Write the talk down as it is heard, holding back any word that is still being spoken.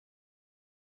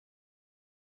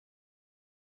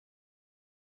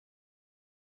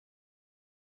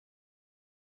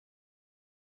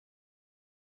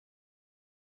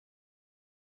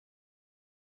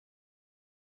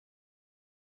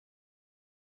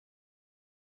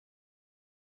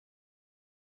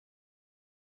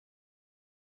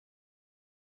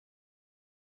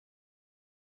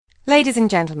Ladies and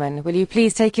gentlemen, will you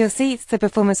please take your seats? The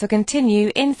performance will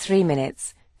continue in 3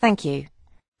 minutes. Thank you.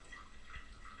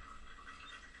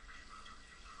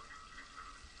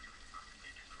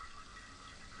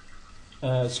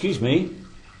 Excuse me,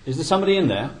 is there somebody in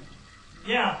there?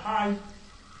 Yeah, hi.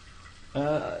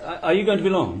 Are you going to be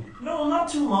long? No, not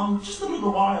too long, just a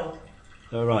little while.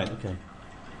 Oh, right, okay.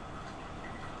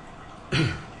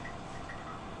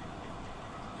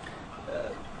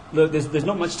 Look, there's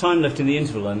not much time left in the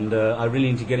interval, and I really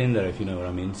need to get in there, if you know what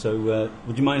I mean. So,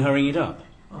 would you mind hurrying it up?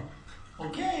 Oh,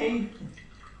 okay.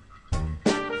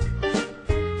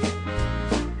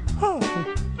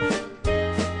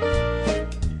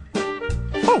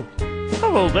 Oh,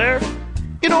 hello there.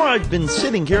 You know, I've been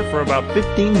sitting here for about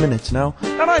 15 minutes now,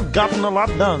 and I've gotten a lot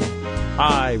done.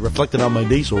 I reflected on my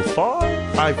day so far,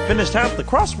 I finished half the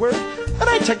crossword, and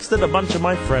I texted a bunch of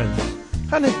my friends.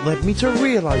 And it led me to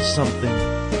realize something.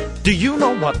 Do you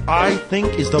know what I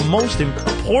think is the most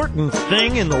important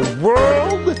thing in the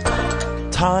world?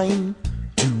 Time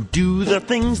to do the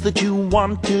things that you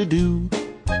want to do.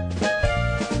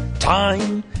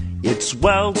 Time, it's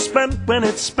well spent when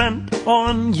it's spent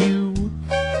on you.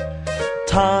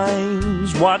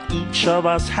 Time's what each of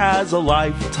us has a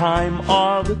lifetime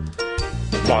of.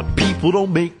 But people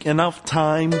don't make enough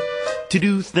time to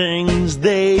do things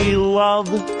they love.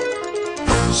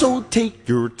 So take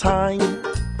your time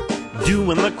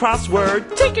doing the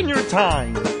crossword, taking your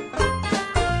time.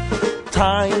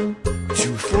 Time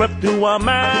to flip through a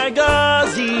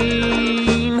magazine.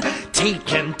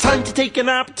 Taking time to take a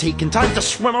nap, taking time to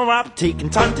swim a lap, taking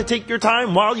time to take your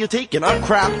time while you're taking a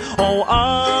crap. Oh,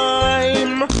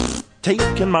 I'm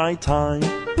taking my time.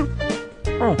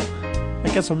 Oh, I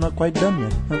guess I'm not quite done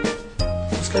yet.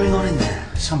 What's going on in there?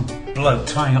 Some bloke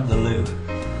tying up the loo.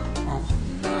 Oh,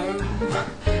 no.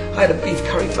 I had a beef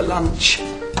curry for lunch.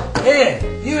 Here,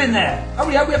 you in there.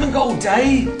 Hurry up, we haven't got all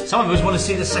day. Some of us want to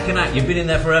see the second act. You've been in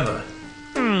there forever.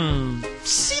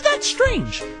 See, that's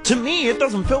strange. To me, it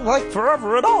doesn't feel like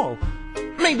forever at all.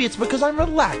 Maybe it's because I'm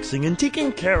relaxing and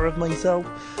taking care of myself.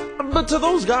 But to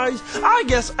those guys, I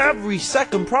guess every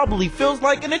second probably feels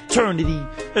like an eternity.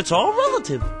 It's all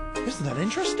relative. Isn't that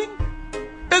interesting?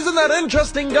 Isn't that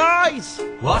interesting, guys?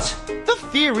 What? The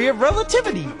theory of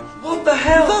relativity. What the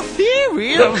hell? The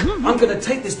theory Look, of... I'm going to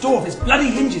take this door off its bloody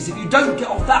hinges if you don't get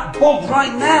off that bog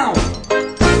right now.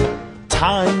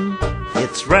 Time,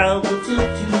 it's relative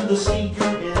to the state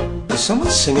you're in. Is someone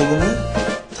singing in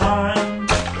there? Time,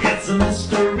 it's a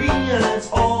mystery and it's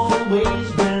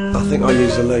always been. I think I'll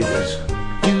use the ladies.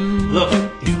 Look,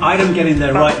 if I don't get in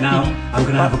there right now, I'm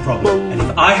going to have a problem. And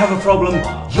if I have a problem,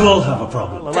 you'll have a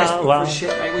problem. Desperate for shit,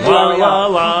 mate. Will you La, hurry la,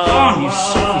 up? la. Go on, you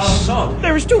silly sod.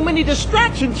 There's too many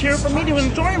distractions here for me to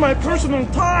enjoy my personal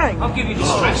time. I'll give you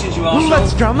distractions, you arsehole.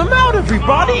 Let's drown them out,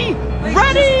 everybody!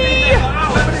 Ready?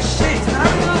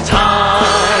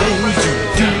 Time to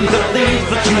do the things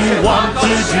that you want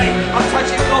to do. I'm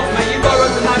touching it off, mate. You go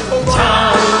over the night all right.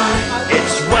 Time,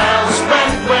 it's well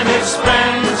spent when it's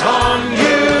spent on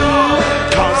you.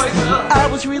 Cause the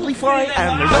hours really fly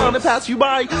and they're gonna pass you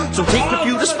by. So take a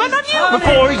few to spend on you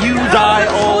before you die.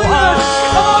 Oh,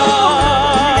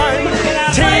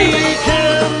 I'm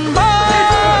taking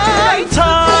my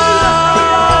time.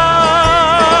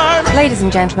 Ladies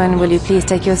and gentlemen, will you please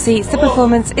take your seats? The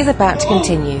performance is about to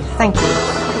continue. Thank you.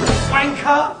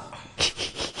 Wanker!